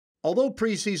Although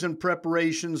preseason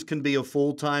preparations can be a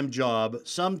full-time job,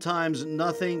 sometimes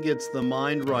nothing gets the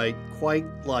mind right quite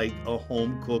like a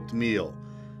home-cooked meal.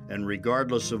 And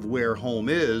regardless of where home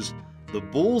is, the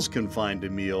Bulls can find a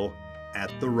meal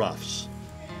at the Ruff'est.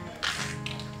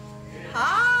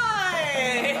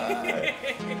 Hi!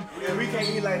 Yeah, we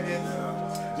can't eat like this.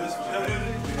 Just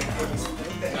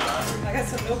I got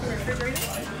some milk in the refrigerator.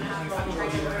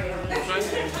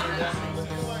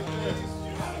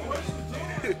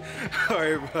 All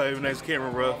right, everybody, my name's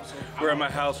Cameron Ruff. We're at my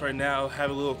house right now,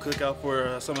 having a little cookout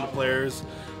for some of the players.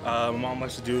 My mom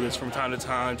likes to do this from time to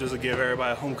time just to give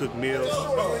everybody home-cooked meals.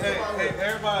 hey,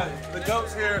 everybody, the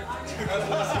goat's here.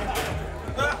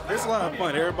 It's a lot of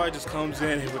fun. Everybody just comes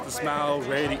in with a smile,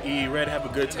 ready to eat, ready to have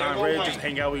a good time, ready to just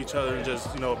hang out with each other and just,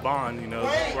 bond.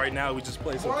 Right now we just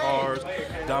play some cards,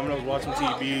 dominoes, watch some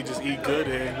TV, just eat good,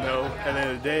 and at the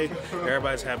end of the day,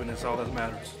 everybody's happy. That's all that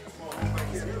matters.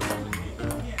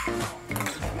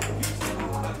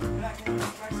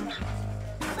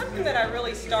 Something that I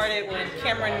really started when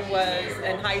Cameron was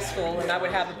in high school, and I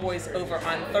would have the boys over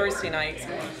on Thursday nights.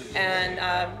 And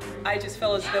I just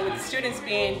feel as though with the students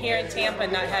being here in Tampa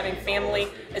and not having family,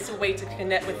 it's a way to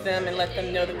connect with them and let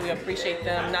them know that we appreciate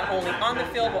them, not only on the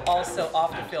field, but also off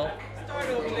the field. Start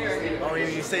over there. I don't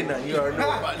even say nothing. You already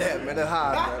know about that, man. That's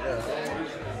hard.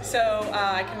 So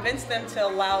I convinced them to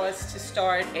allow us to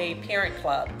start a parent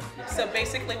club. So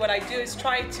basically what I do is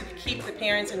try to keep the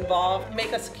parents involved,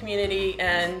 make us a community,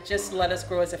 and just let us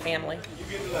grow as a family.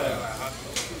 You get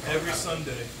every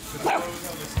Sunday.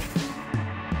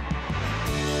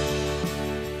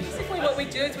 Basically what we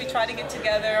do is we try to get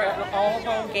together at all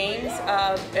home games.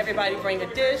 Everybody bring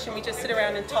a dish and we just sit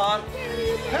around and talk.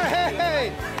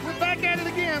 Hey, we're back at it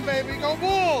again, baby. Go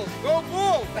Bulls! Go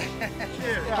Bulls!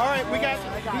 All right, we got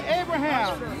the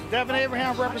Abraham, Devin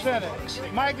Abraham represented.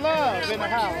 Mike Love in the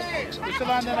house. We're still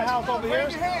in the house over here.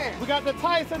 We got the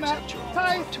Tice in the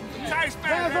Tice.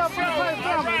 Hands up for the Tice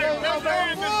family.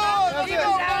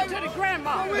 Down to the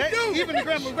grandma. Even the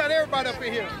grandma, we got everybody up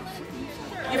in here.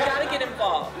 You've got to get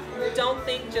involved. Don't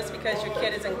think just because your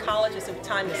kid is in college it's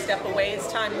time to step away.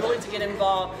 It's time really to get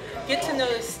involved, get to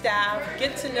know the staff,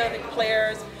 get to know the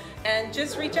players, and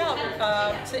just reach out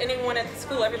to anyone at the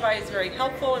school. Everybody is very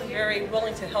helpful and very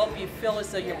willing to help you feel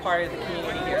as though you're part of the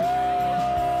community here.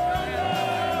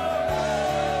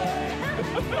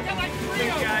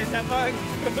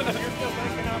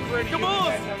 Come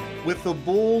on! With the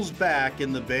Bulls back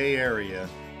in the Bay Area,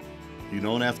 you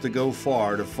don't have to go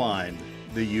far to find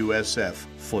the USF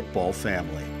football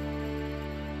family.